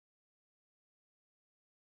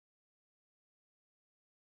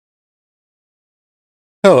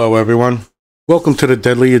Hello everyone, welcome to the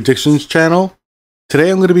Deadly Addictions channel.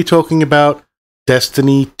 Today I'm going to be talking about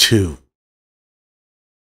Destiny 2.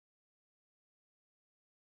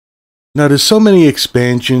 Now there's so many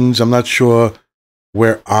expansions, I'm not sure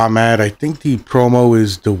where I'm at. I think the promo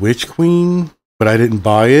is the Witch Queen, but I didn't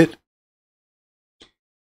buy it.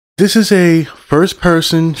 This is a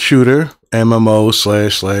first-person shooter, MMO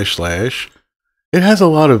 ///. It has a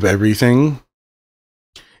lot of everything.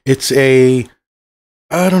 It's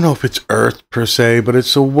I don't know if it's Earth per se, but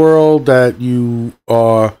it's a world that you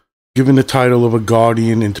are given the title of a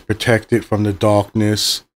guardian and to protect it from the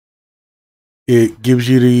darkness. It gives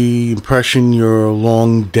you the impression you're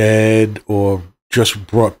long dead or just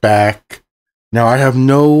brought back. Now, I have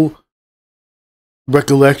no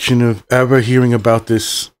recollection of ever hearing about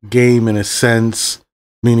this game in a sense,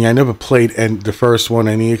 meaning I never played the first one,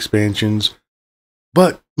 any expansions,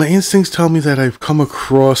 but my instincts tell me that I've come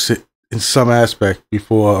across it in some aspect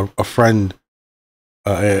before a friend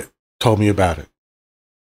told me about it.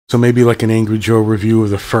 So maybe like an Angry Joe review of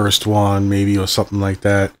the first one, maybe, or something like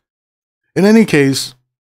that. In any case,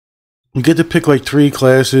 you get to pick like 3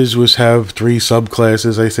 classes, which have 3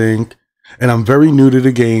 subclasses, I think. And I'm very new to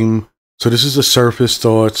the game, so this is a surface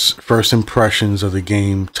thoughts, first impressions of the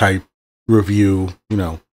game type review,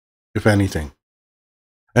 if anything.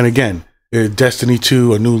 And again, Destiny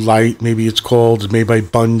 2, A New Light, maybe it's called. It's made by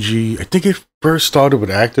Bungie. I think it first started with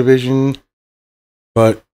Activision,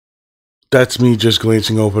 but that's me just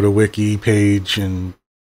glancing over the wiki page and,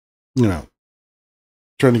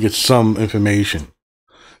 trying to get some information.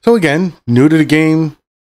 So again, new to the game,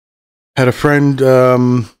 had a friend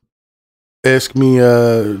ask me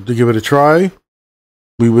to give it a try.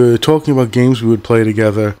 We were talking about games we would play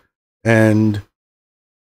together, and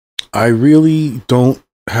I really don't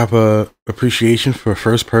have a appreciation for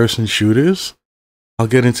first-person shooters. I'll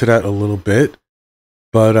get into that a little bit,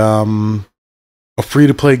 but a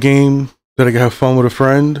free-to-play game that I could have fun with a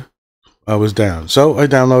friend, I was down. So I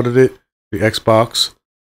downloaded it, the Xbox.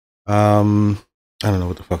 I don't know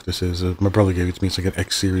what the fuck this is. My brother gave it to me. It's like an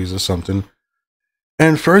X series or something.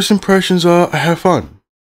 And first impressions are, I have fun.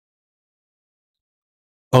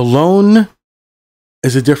 Alone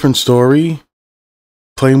is a different story.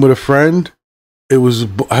 Playing with a friend, I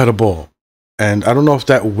had a ball. And I don't know if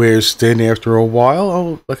that wears thin after a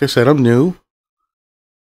while. Like I said, I'm new.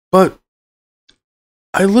 But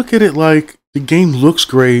I look at it like the game looks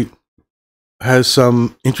great, has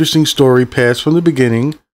some interesting story paths from the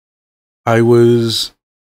beginning. I was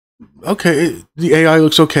okay. The AI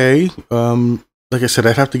looks okay. Like I said,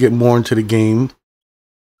 I'd have to get more into the game.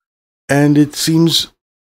 And it seems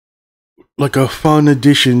like a fun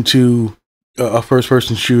addition to a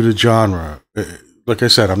first-person shooter genre. Like I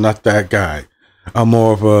said, I'm not that guy. I'm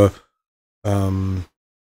more of a,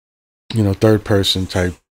 third-person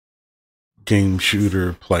type game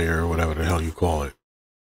shooter player, or whatever the hell you call it.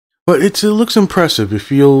 But it looks impressive. It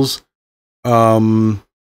feels, top-notch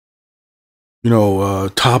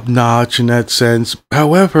in that sense.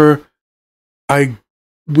 However, I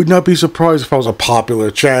would not be surprised if I was a popular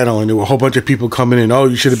channel and there were a whole bunch of people coming in. Oh,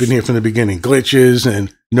 you should have been here from the beginning. Glitches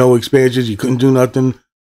and no expansions. You couldn't do nothing.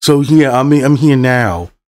 So yeah, I'm here now.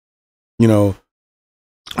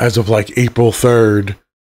 As of like April 3rd,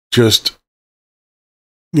 just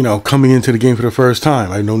coming into the game for the first time.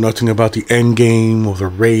 I know nothing about the end game or the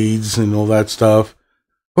raids and all that stuff.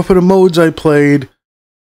 But for the modes I played,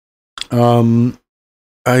 I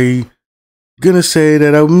gonna say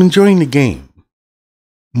that I'm enjoying the game.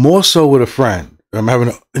 More so with a friend.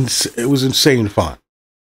 It was insane fun.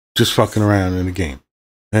 Just fucking around in the game.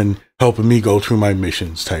 And helping me go through my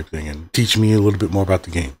missions type thing. And teaching me a little bit more about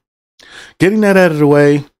the game. Getting that out of the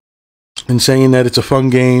way. And saying that it's a fun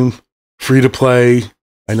game. Free to play.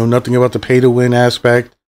 I know nothing about the pay to win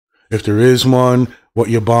aspect. If there is one. What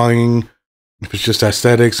you're buying. If it's just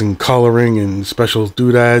aesthetics and coloring and special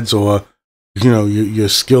doodads. Or, your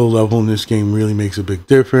skill level in this game really makes a big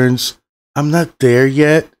difference. I'm not there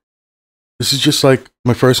yet. This is just like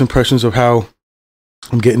my first impressions of how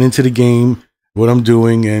I'm getting into the game, what I'm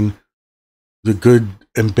doing, and the good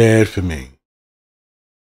and bad for me.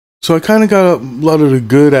 So I kind of got a lot of the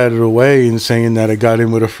good out of the way in saying that I got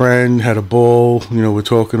in with a friend, had a ball, we're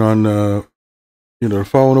talking on, the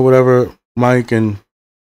phone or whatever, mic, and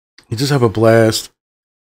you just have a blast,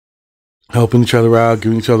 helping each other out,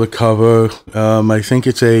 giving each other cover. I think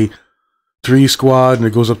it's a 3 squad and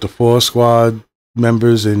it goes up to 4 squad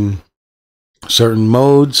members in certain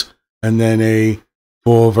modes, and then a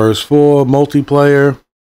 4 versus 4 multiplayer.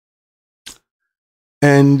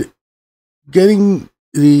 And getting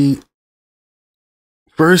the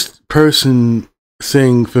first person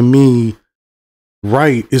thing for me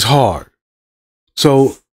right is hard.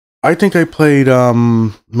 So I think I played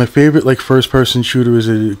my favorite like first person shooter is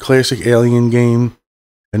a classic Alien game.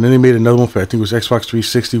 And then they made another one for I think it was Xbox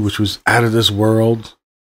 360, which was Out of This World.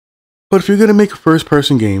 But if you're gonna make a first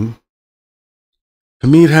person game, for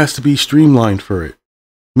me it has to be streamlined for it.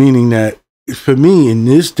 Meaning that for me in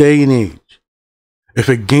this day and age, if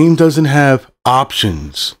a game doesn't have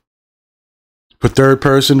options for third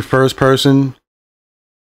person, first person,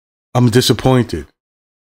 I'm disappointed.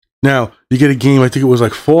 Now, you get a game, I think it was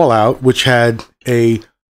like Fallout, which had a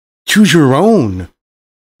choose your own.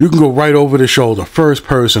 You can go right over the shoulder, first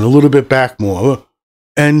person, a little bit back more.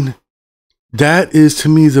 And that is to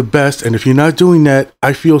me the best. And if you're not doing that,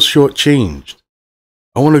 I feel shortchanged.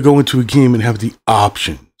 I want to go into a game and have the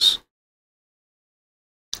options.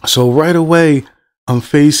 So right away, I'm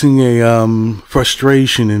facing a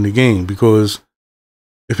frustration in the game because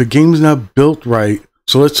if a game is not built right,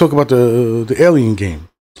 so let's talk about the Alien game.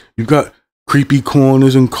 You've got creepy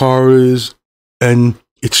corners and corridors, and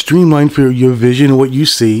it's streamlined for your vision and what you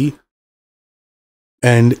see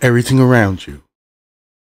and everything around you.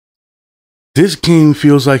 This game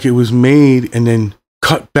feels like it was made and then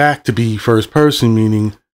cut back to be first person,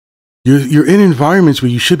 meaning you're in environments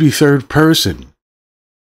where you should be third person.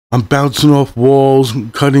 I'm bouncing off walls,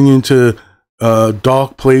 cutting into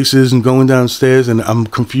dark places and going downstairs, and I'm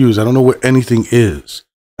confused. I don't know what anything is.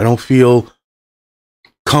 I don't feel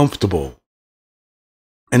comfortable.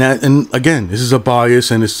 And again, this is a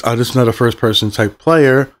bias, and I'm just not a first person type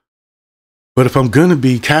player. But if I'm gonna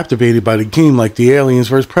be captivated by the game, like the Aliens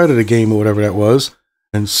vs Predator game or whatever that was,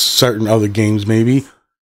 and certain other games maybe,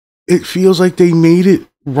 it feels like they made it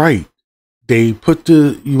right. They put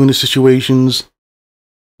you in the situations,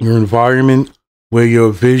 your environment, where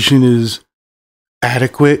your vision is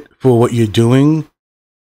adequate for what you're doing.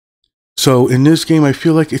 So in this game, I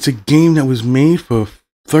feel like it's a game that was made for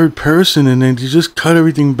third person, and then you just cut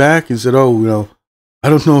everything back and said, oh, I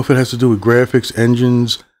don't know if it has to do with graphics,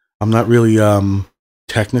 engines. I'm not really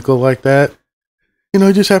technical like that.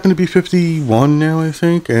 I just happen to be 51 now, I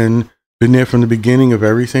think, and been there from the beginning of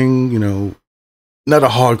everything. Not a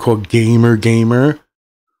hardcore gamer,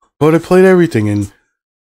 but I played everything. And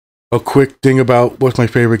a quick thing about what's my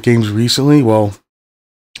favorite games recently. Well,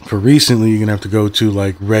 for recently, you're gonna have to go to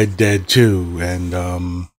like Red Dead 2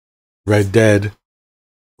 and Red Dead,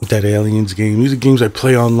 that Aliens game. These are games I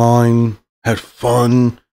play online, had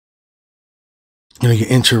fun. You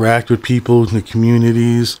interact with people in the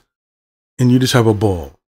communities, and you just have a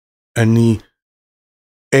ball. And the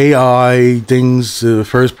AI things,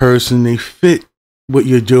 first person, they fit what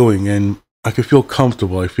you're doing, and I can feel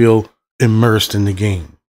comfortable. I feel immersed in the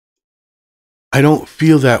game. I don't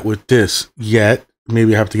feel that with this yet.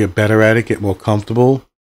 Maybe I have to get better at it, get more comfortable.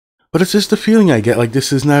 But it's just the feeling I get. Like,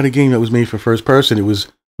 this is not a game that was made for first person. It was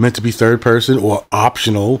meant to be third person or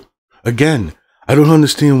optional. Again, I don't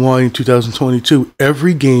understand why in 2022,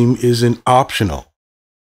 every game is an optional.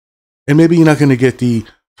 And maybe you're not going to get the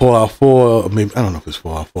Fallout 4, or maybe, I don't know if it's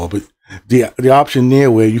Fallout 4, but the option there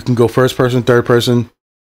where you can go first person, third person,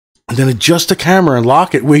 and then adjust the camera and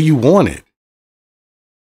lock it where you want it.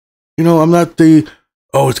 I'm not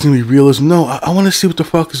it's going to be realism. No, I want to see what the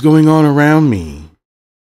fuck is going on around me.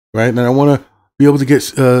 Right? And I want to be able to get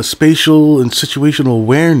spatial and situational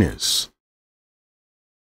awareness.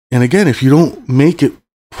 And again, if you don't make it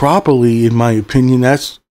properly, in my opinion,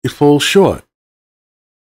 it falls short.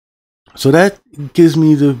 So that gives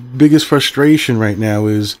me the biggest frustration right now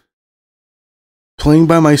is playing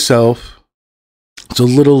by myself. It's a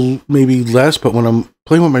little maybe less, but when I'm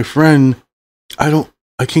playing with my friend,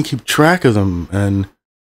 I can't keep track of them, and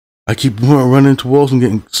I keep running into walls and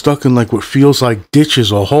getting stuck in like what feels like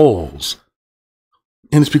ditches or holes.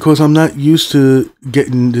 And it's because I'm not used to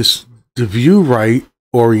getting the view right,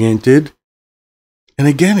 oriented. And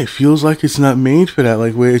again, it feels like it's not made for that,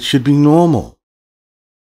 like where it should be normal.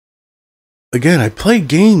 Again, I play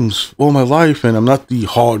games all my life, and I'm not the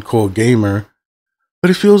hardcore gamer,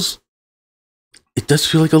 but it does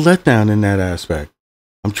feel like a letdown in that aspect.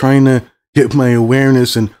 I'm trying to get my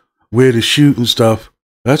awareness and where to shoot and stuff.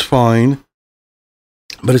 That's fine.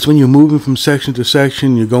 But it's when you're moving from section to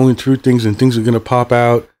section, you're going through things and things are going to pop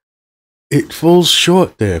out. It falls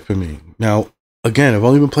short there for me. Now, again, I've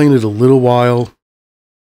only been playing it a little while.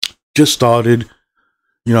 Just started.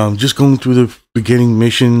 I'm just going through the beginning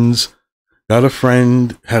missions. Got a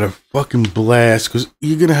friend. Had a fucking blast because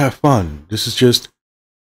you're going to have fun. This is just,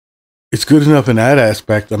 it's good enough in that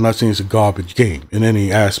aspect. I'm not saying it's a garbage game in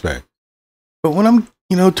any aspect. But when I'm,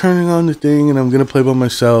 turning on the thing and I'm going to play by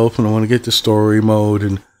myself and I want to get to story mode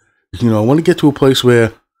and, I want to get to a place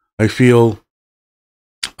where I feel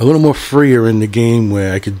a little more freer in the game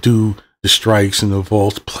where I could do the strikes and the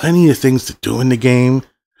vaults. Plenty of things to do in the game.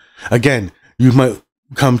 Again, you might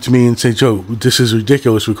come to me and say, Joe, this is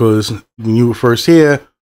ridiculous because when you were first here,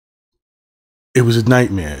 it was a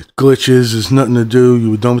nightmare. Glitches, there's nothing to do. You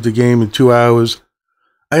were done with the game in 2 hours.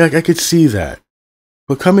 I could see that.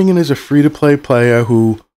 But coming in as a free-to-play player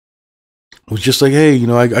who was just like, hey, you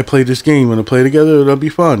know, I played this game. When I play together, it'll be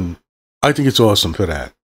fun. I think it's awesome for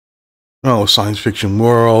that. Oh, science fiction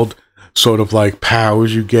world, sort of like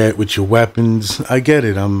powers you get with your weapons. I get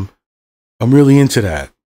it. I'm really into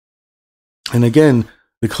that. And again,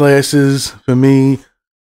 the classes for me,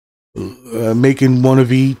 making one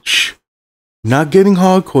of each, not getting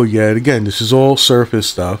hardcore yet. Again, this is all surface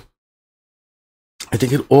stuff. I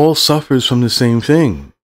think it all suffers from the same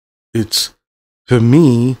thing. It's, for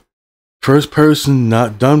me, first person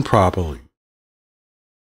not done properly.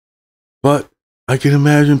 But I can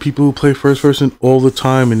imagine people who play first person all the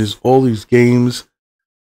time, and there's all these games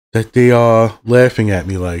that they are laughing at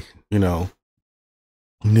me like, you know,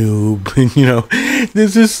 noob. You know,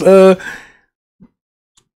 there's this,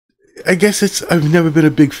 I guess I've never been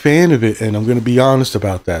a big fan of it, and I'm going to be honest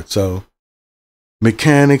about that. So,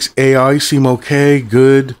 mechanics, AI seem okay,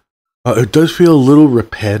 good. It does feel a little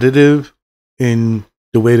repetitive in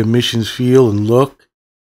the way the missions feel and look,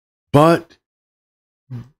 but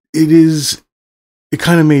it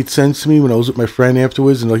kind of made sense to me when I was with my friend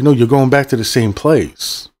afterwards, and like, no, you're going back to the same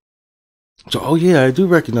place. So, oh yeah, I do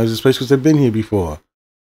recognize this place because I've been here before.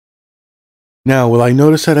 Now, will I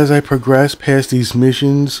notice that as I progress past these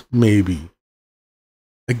missions? Maybe.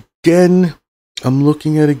 Again, I'm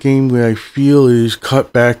looking at a game where I feel it is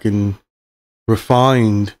cut back and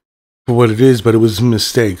refined for what it is, but it was a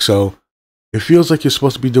mistake. So it feels like you're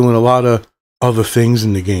supposed to be doing a lot of other things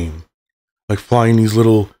in the game, like flying these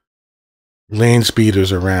little land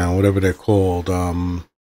speeders around, whatever they're called,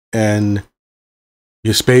 and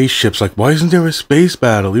your spaceships. Like, why isn't there a space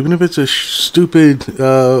battle? Even if it's a stupid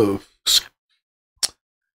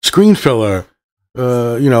screen filler,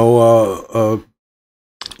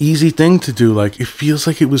 easy thing to do. Like, it feels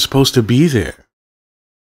like it was supposed to be there.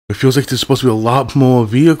 It feels like there's supposed to be a lot more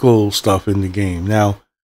vehicle stuff in the game. Now,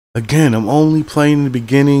 again, I'm only playing in the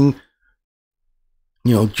beginning,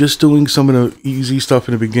 you know, just doing some of the easy stuff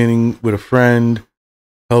in the beginning with a friend,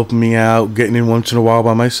 helping me out, getting in once in a while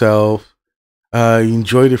by myself.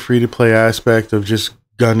 Enjoy the free-to-play aspect of just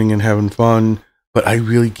gunning and having fun, but I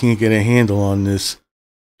really can't get a handle on this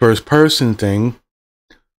first-person thing,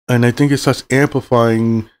 and I think it starts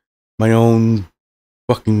amplifying my own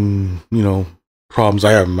fucking, you know, problems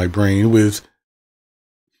I have in my brain with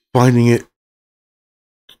finding it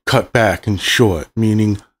cut back and short,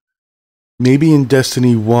 meaning maybe in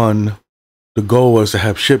Destiny 1, the goal was to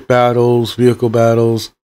have ship battles, vehicle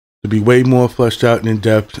battles, to be way more fleshed out and in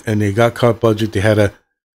depth, and they got cut budget. They had to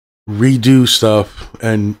redo stuff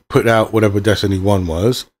and put out whatever Destiny 1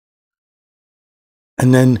 was.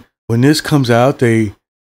 And then when this comes out, they,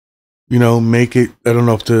 you know, make it, I don't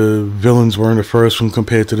know if the villains were in the first one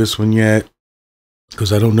compared to this one yet,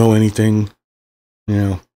 because I don't know anything, you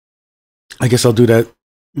know. I guess I'll do that,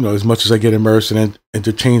 you know, as much as I get immersed and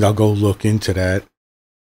entertained, I'll go look into that.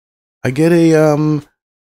 I get a,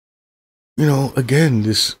 you know, again,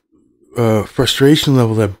 this frustration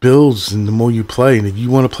level that builds and the more you play. And if you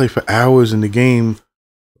want to play for hours in the game,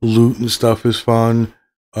 loot and stuff is fun.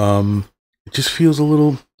 It just feels a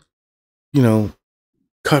little, you know,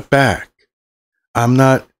 cut back. I'm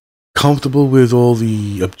not comfortable with all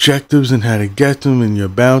the objectives and how to get them and your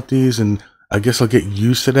bounties, and I guess I'll get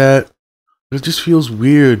used to that. But it just feels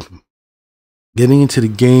weird getting into the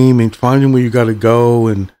game and finding where you got to go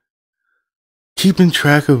and keeping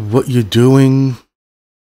track of what you're doing.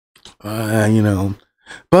 You know,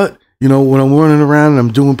 but you know, when I'm running around and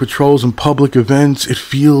I'm doing patrols and public events, it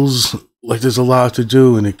feels like there's a lot to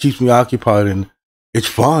do and it keeps me occupied and it's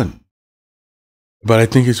fun. But I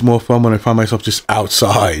think it's more fun when I find myself just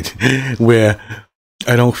outside where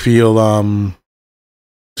I don't feel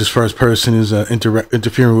this first person is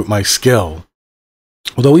interfering with my skill.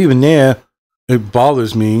 Although even there, it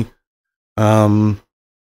bothers me.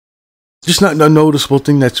 Just not a noticeable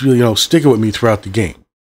thing that's really, you know, sticking with me throughout the game.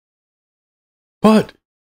 But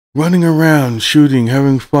running around, shooting,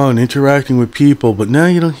 having fun, interacting with people, but now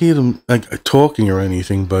you don't hear them like talking or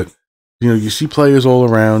anything, but you know, you see players all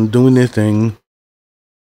around doing their thing.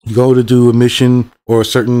 You go to do a mission or a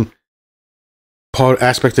certain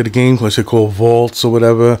aspect of the game, let's say called vaults or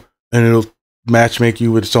whatever, and it'll matchmake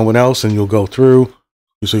you with someone else and you'll go through.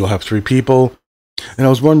 So you'll have 3 people. And I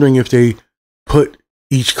was wondering if they put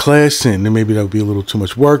each class in, and maybe that would be a little too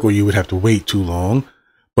much work or you would have to wait too long.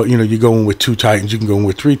 But, you know, you go in with 2 Titans, you can go in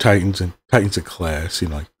with 3 Titans, and Titan's a class, you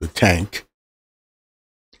know, like the tank.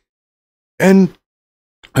 And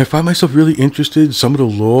I find myself really interested in some of the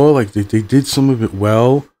lore. Like, they did some of it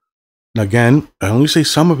well. And again, I only say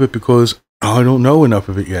some of it because I don't know enough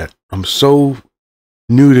of it yet. I'm so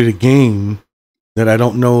new to the game that I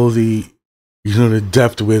don't know the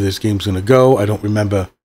depth of where this game's going to go. I don't remember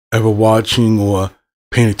ever watching or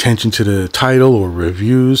paying attention to the title or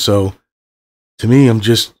reviews. So to me, I'm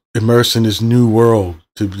just immersed in this new world.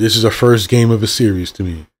 This is the first game of a series to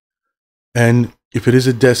me. And if it is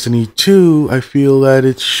a Destiny 2, I feel that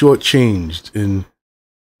it's shortchanged in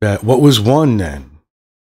that what was 1 then,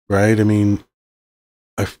 right? I mean,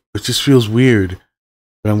 it just feels weird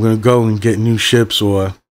that I'm going to go and get new ships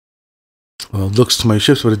or looks to my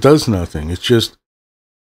ships, but it does nothing. It's just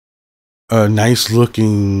a nice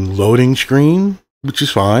looking loading screen, which is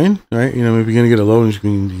fine, right? You know, if you're going to get a loading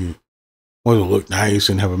screen, you want it to look nice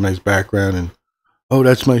and have a nice background and, oh,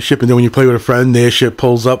 that's my ship. And then when you play with a friend, their ship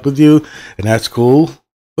pulls up with you, and that's cool.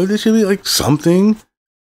 But there should be like something,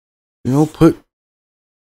 you know, put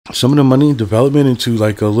some of the money in development into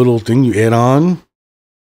like a little thing you add on.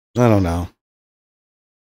 I don't know.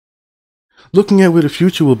 Looking at where the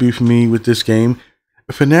future will be for me with this game,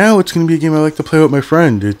 for now, it's going to be a game I like to play with my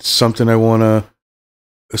friend. It's something I want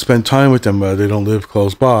to spend time with them. They don't live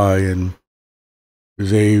close by, and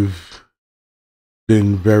they've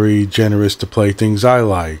been very generous to play things I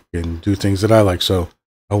like and do things that I like. So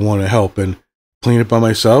I want to help. And playing it by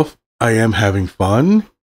myself, I am having fun,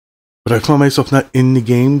 but I find myself not in the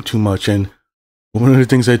game too much. And one of the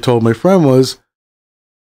things I told my friend was,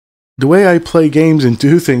 the way I play games and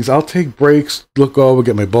do things, I'll take breaks, look over,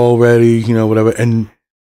 get my bowl ready, you know, whatever. And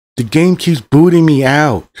the game keeps booting me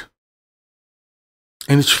out.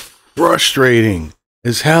 And it's frustrating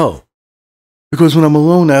as hell. Because when I'm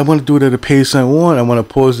alone, I want to do it at a pace I want. I want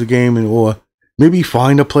to pause the game or maybe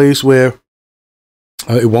find a place where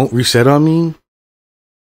it won't reset on me.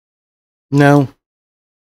 Now,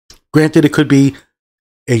 granted, it could be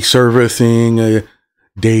a server thing, a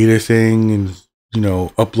data thing, and, you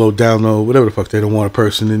know, upload, download, whatever the fuck. They don't want a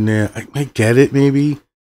person in there. I get it, maybe.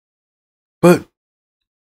 But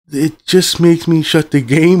it just makes me shut the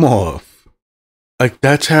game off. Like,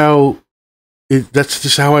 that's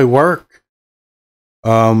just how I work.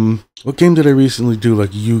 What game did I recently do? Like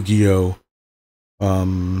Yu-Gi-Oh!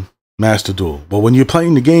 Master Duel. Well, when you're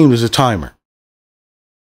playing the game, there's a timer.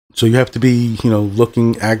 So you have to be, you know,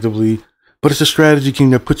 looking actively. But it's a strategy game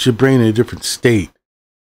that puts your brain in a different state.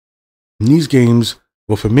 In these games,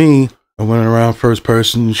 well, for me, I'm running around first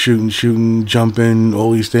person, shooting, jumping,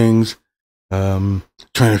 all these things. Trying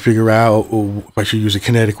to figure out if I should use a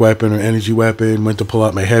kinetic weapon or energy weapon, when to pull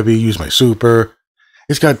out my heavy, use my super.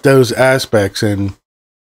 It's got those aspects, and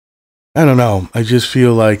I don't know. I just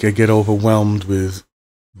feel like I get overwhelmed with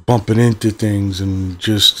bumping into things and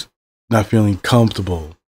just not feeling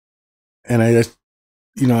comfortable. And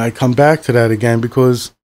I come back to that again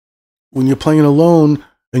because when you're playing alone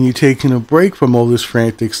and you're taking a break from all this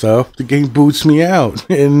frantic stuff, the game boots me out,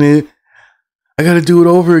 and I got to do it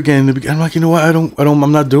over again. I'm like, you know what?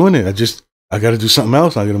 I'm not doing it. I got to do something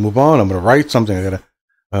else. I got to move on. I'm going to write something. I got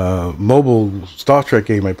a mobile Star Trek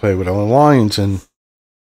game I play with Alliance, and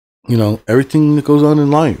you know, everything that goes on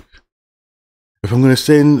in life. If I'm going to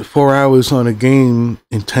spend 4 hours on a game,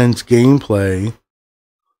 intense gameplay,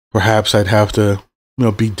 perhaps I'd have to, you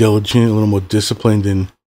know, be diligent, a little more disciplined,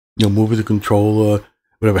 and, you know, move with the controller,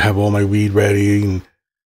 whatever, have all my weed ready.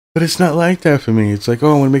 But it's not like that for me. It's like,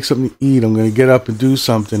 oh, I want to make something to eat. I'm going to get up and do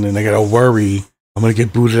something, and I got to worry. I'm going to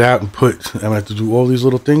get booted out and I'm going to have to do all these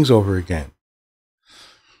little things over again.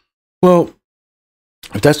 Well,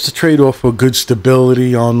 if that's the trade-off for good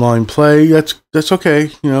stability, online play, that's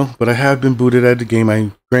okay, you know. But I have been booted out of the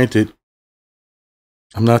game. Granted,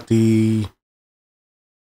 I'm not in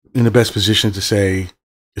the best position to say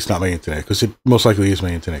it's not my internet, because it most likely is my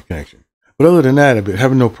internet connection. But other than that, I've been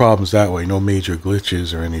having no problems that way, no major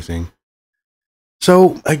glitches or anything.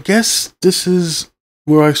 So I guess this is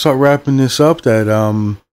where I start wrapping this up.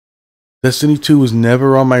 That Destiny 2 was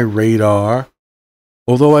never on my radar,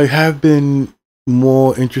 although I have been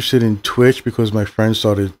more interested in Twitch because my friends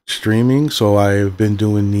started streaming. So I've been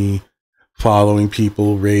doing the following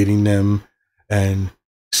people, rating them, and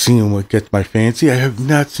seeing what gets my fancy. I have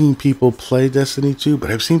not seen people play Destiny 2, but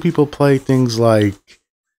I've seen people play things like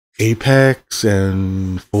Apex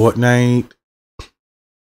and Fortnite.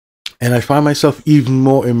 And I find myself even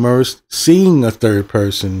more immersed seeing a third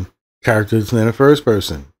person character than a first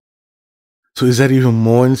person. So is that even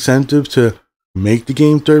more incentive to make the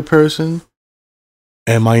game third person?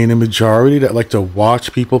 am I in a majority that like to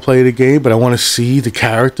watch people play the game, but I want to see the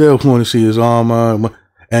character, I want to see his armor?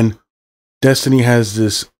 And Destiny has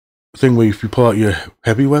this thing where if you pull out your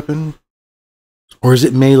heavy weapon, or is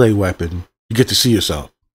it melee weapon, you get to see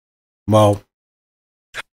yourself. Well,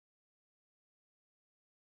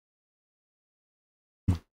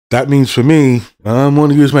 that means for me, I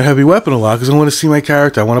want to use my heavy weapon a lot because I want to see my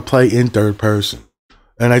character. I want to play in third person.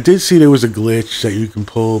 And I did see there was a glitch that you can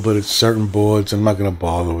pull, but it's certain boards. I'm not going to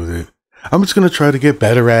bother with it. I'm just going to try to get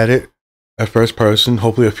better at it at first person.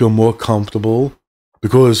 Hopefully I feel more comfortable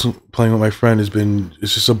because playing with my friend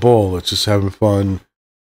it's just a ball. It's just having fun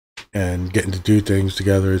and getting to do things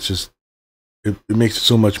together. It's just, it makes it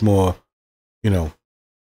so much more,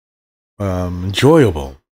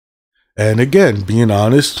 enjoyable. And again, being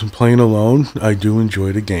honest, playing alone, I do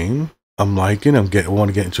enjoy the game. I want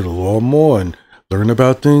to get into the lore more and learn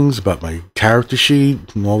about things, about my character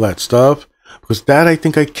sheet and all that stuff. Because that I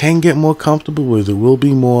think I can get more comfortable with. It will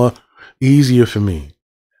be more easier for me.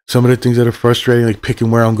 Some of the things that are frustrating, like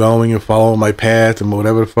picking where I'm going and following my path and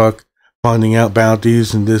whatever the fuck, finding out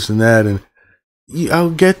bounties and this and that, and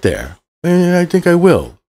I'll get there. And I think I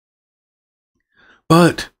will.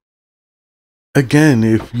 But again,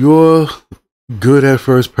 if you're good at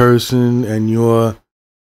first person and you're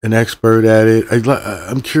an expert at it,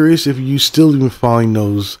 I'm curious if you still even find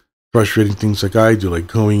those frustrating things like I do, like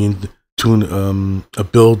going into a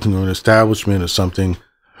building or an establishment or something,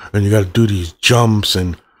 and you got to do these jumps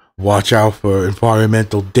and watch out for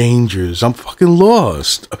environmental dangers. I'm fucking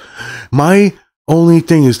lost. My only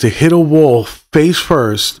thing is to hit a wall face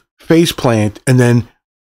first, face plant, and then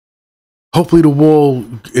hopefully the wall,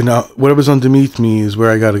 whatever's underneath me is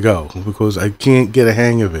where I got to go, because I can't get a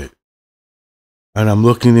hang of it. And I'm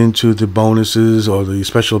looking into the bonuses or the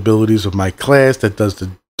special abilities of my class that does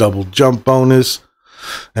the double jump bonus,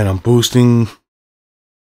 and I'm boosting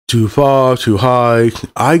too far, too high.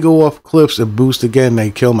 I go off cliffs and boost again, and I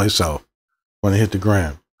kill myself when I hit the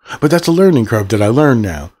ground. But that's a learning curve that I learned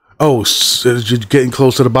now. Oh, so you're getting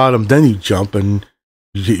close to the bottom, then you jump and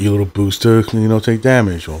you get your little booster, and you don't take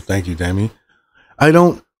damage. Well, thank you, Demi. I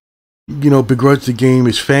don't, begrudge the game,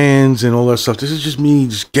 its fans and all that stuff. This is just me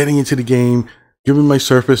just getting into the game, giving my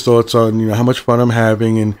surface thoughts on, how much fun I'm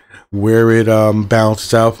having and where it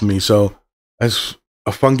balances out for me. So, as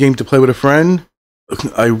a fun game to play with a friend,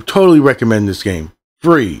 I totally recommend this game.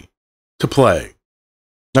 Free to play.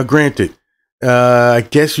 Now, granted, I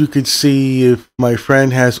guess you could see if my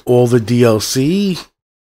friend has all the DLC.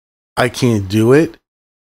 I can't do it.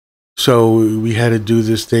 So we had to do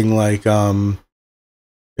this thing like,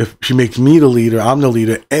 if she makes me the leader, I'm the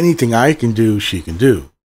leader. Anything I can do, she can do.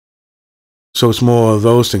 So it's more of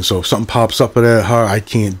those things. So if something pops up at her, I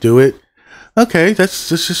can't do it. Okay, that's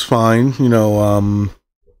just fine, and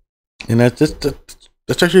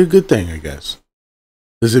that's actually a good thing, I guess.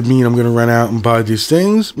 Does it mean I'm going to run out and buy these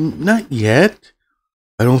things? Not yet.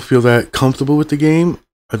 I don't feel that comfortable with the game.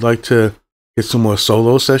 I'd like to get some more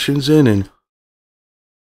solo sessions in, and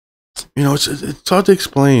it's hard to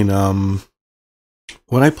explain.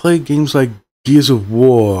 When I play games like Gears of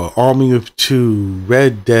War, Army of Two,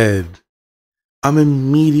 Red Dead, I'm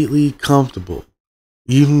immediately comfortable,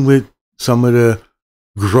 even with some of the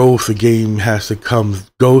growth the game has to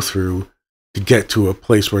go through to get to a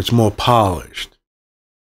place where it's more polished.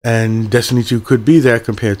 And Destiny 2 could be that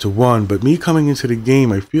compared to 1, but me coming into the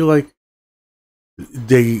game, I feel like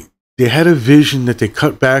they had a vision that they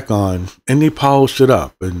cut back on and they polished it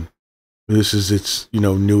up. And this is its,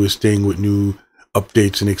 newest thing with new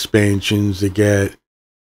updates and expansions they get.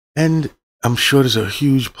 And I'm sure there's a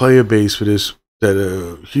huge player base for this that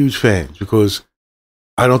are huge fans, because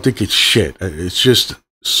I don't think it's shit. It's just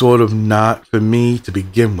sort of not for me to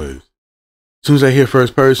begin with. As soon as I hear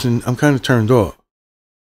first person, I'm kind of turned off.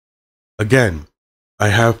 Again, I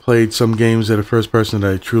have played some games that are first person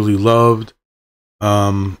that I truly loved.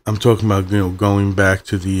 I'm talking about, going back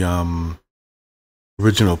to the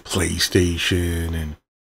original PlayStation and,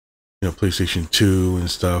 PlayStation 2 and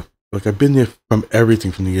stuff. Like, I've been there from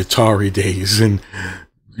everything from the Atari days and,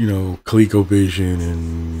 ColecoVision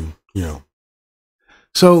and,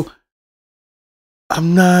 So,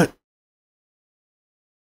 I'm not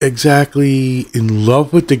exactly in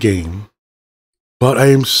love with the game, but I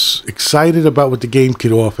am excited about what the game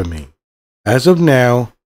could offer me. As of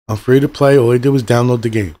now, I'm free to play. All I did was download the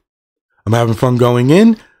game. I'm having fun going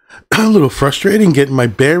in. A little frustrating getting my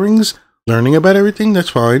bearings, learning about everything. That's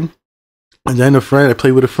fine. And then I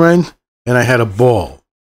played with a friend, and I had a ball.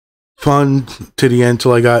 Fun to the end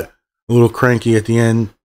till I got a little cranky at the end.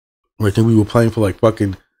 Where I think we were playing for like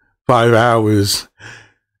fucking 5 hours.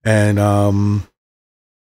 And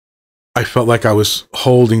I felt like I was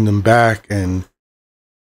holding them back, and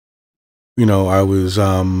I was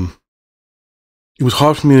it was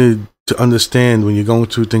hard for me to understand when you're going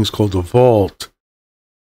through things called the vault,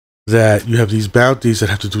 that you have these bounties that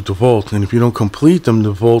have to do with the vault, and if you don't complete them,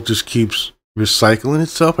 the vault just keeps recycling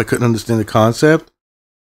itself. I couldn't understand the concept.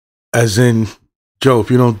 As in, Joe,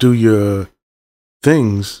 if you don't do your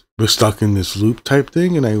things, we're stuck in this loop type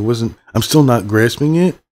thing, and I'm still not grasping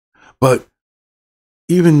it. But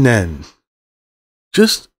even then,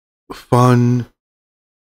 just fun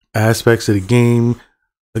aspects of the game.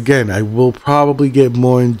 Again, I will probably get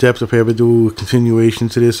more in depth if I ever do a continuation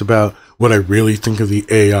to this about what I really think of the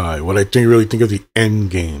AI, what I really think of the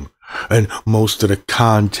end game, and most of the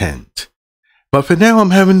content. But for now,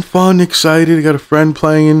 I'm having fun, excited. I got a friend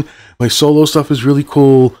playing. My solo stuff is really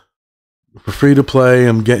cool. For free to play,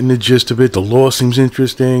 I'm getting the gist of it. The lore seems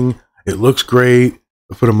interesting. It looks great.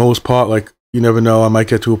 For the most part, like, you never know. I might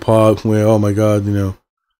get to a part where, oh my God,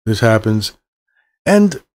 this happens.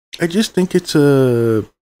 And I just think it's a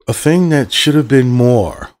thing that should have been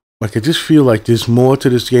more. Like, I just feel like there's more to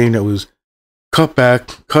this game that was cut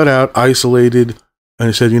back, cut out, isolated. And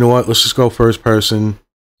I said, you know what? Let's just go first person.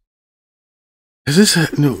 Is this,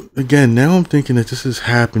 again, now I'm thinking that this has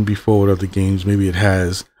happened before with other games. Maybe it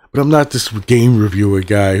has. But I'm not this game reviewer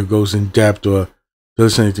guy who goes in depth or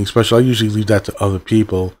does anything special. I usually leave that to other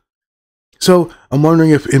people. So I'm wondering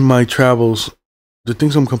if in my travels, the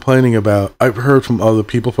things I'm complaining about, I've heard from other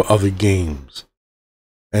people for other games.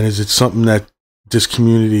 And is it something that this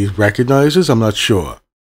community recognizes? I'm not sure.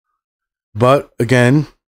 But again,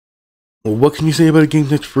 what can you say about a game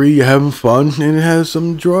that's free, you're having fun, and it has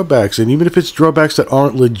some drawbacks? And even if it's drawbacks that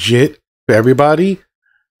aren't legit for everybody,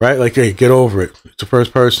 right? Like, hey, get over it. It's a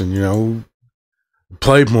first person,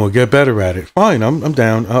 play more, get better at it. Fine, I'm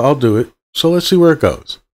down. I'll do it. So let's see where it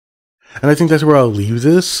goes. And I think that's where I'll leave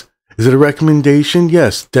this. Is it a recommendation?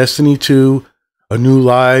 Yes. Destiny 2, A New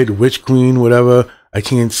Light, Witch Queen, whatever. I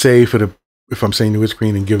can't say if I'm saying the Witch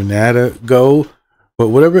Queen and giving that a go. But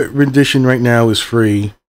whatever rendition right now is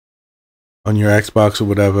free on your Xbox or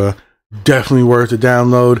whatever, definitely worth the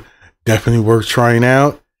download. Definitely worth trying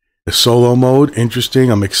out. The solo mode,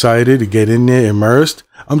 interesting. I'm excited to get in there, immersed.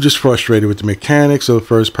 I'm just frustrated with the mechanics of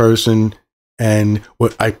first person and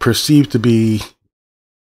what I perceive to be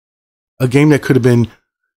a game that could have been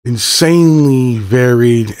insanely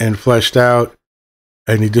varied and fleshed out,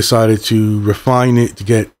 and they decided to refine it to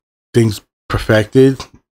get things perfected.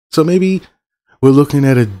 So maybe we're looking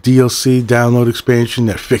at a DLC download expansion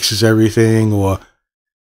that fixes everything, or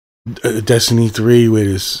Destiny 3 where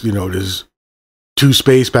there's 2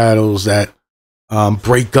 space battles that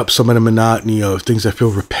break up some of the monotony of things that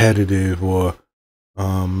feel repetitive, or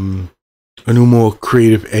a new, more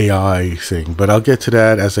creative AI thing. But I'll get to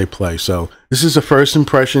that as I play. So this is a first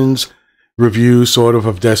impressions review, sort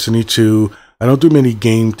of Destiny 2. I don't do many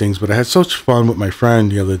game things, but I had such fun with my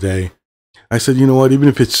friend the other day. I said, you know what? Even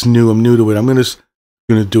if it's new, I'm new to it. I'm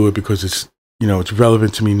gonna do it because it's it's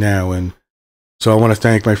relevant to me now. And so I want to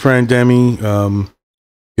thank my friend Demi.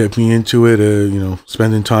 Get me into it,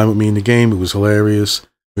 spending time with me in the game. It was hilarious.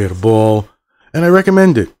 We had a ball, and I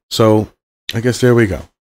recommend it. So I guess there we go.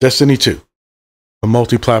 Destiny 2. For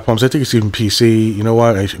multi-platforms. I think it's even PC. You know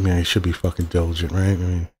what? I should be fucking diligent,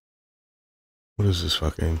 right? What does this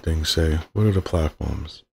fucking thing say? What are the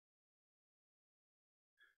platforms?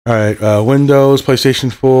 Alright, Windows,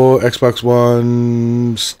 PlayStation 4, Xbox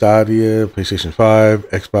One, Stadia, PlayStation 5,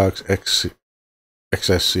 Xbox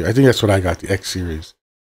XS Series. I think that's what I got, the X Series.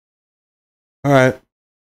 Alright.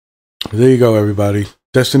 There you go, everybody.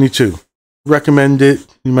 Destiny 2. Recommend it.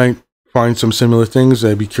 You might find some similar things.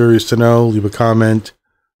 I'd be curious to know. Leave a comment.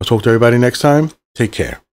 I'll talk to everybody next time. Take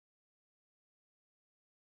care.